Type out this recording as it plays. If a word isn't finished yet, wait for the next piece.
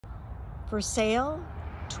For sale,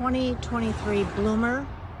 2023 Bloomer,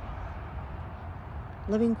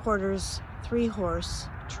 living quarters, 3-horse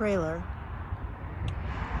trailer,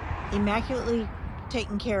 immaculately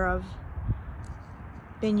taken care of,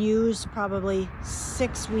 been used probably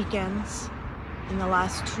 6 weekends in the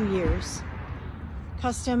last 2 years,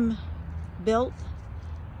 custom built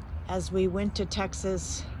as we went to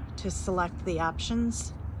Texas to select the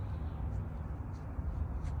options,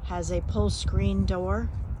 has a pull screen door,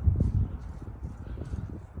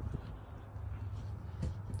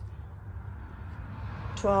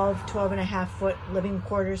 twelve and a half foot living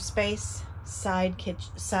quarters space, side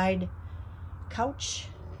couch,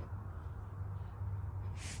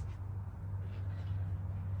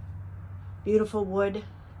 beautiful wood.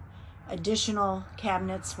 Additional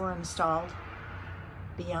cabinets were installed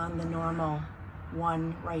beyond the normal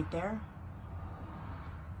one right there.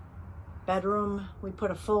 Bedroom, we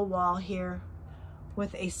put a full wall here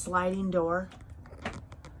with a sliding door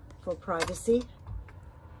for privacy.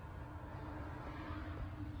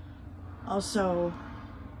 Also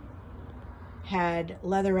had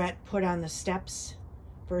leatherette put on the steps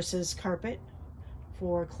versus carpet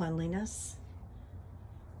for cleanliness.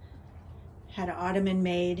 Had an ottoman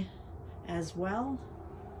made as well.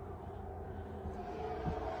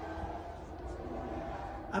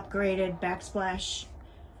 Upgraded backsplash,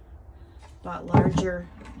 bought larger,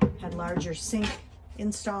 had larger sink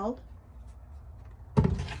installed.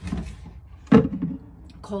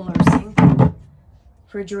 Koehler sink.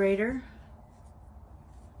 Refrigerator,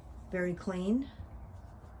 very clean.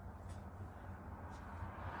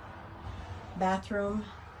 Bathroom,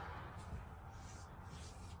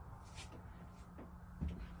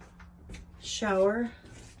 shower,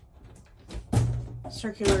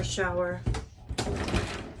 circular shower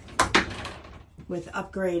with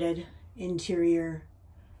upgraded interior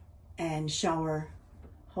and shower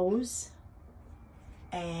hose,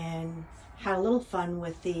 and had a little fun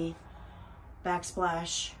with the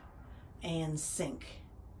backsplash and sink.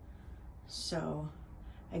 So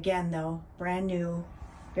again though, brand new,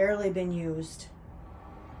 barely been used,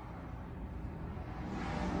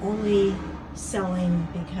 only selling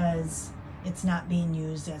because it's not being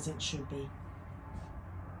used as it should be.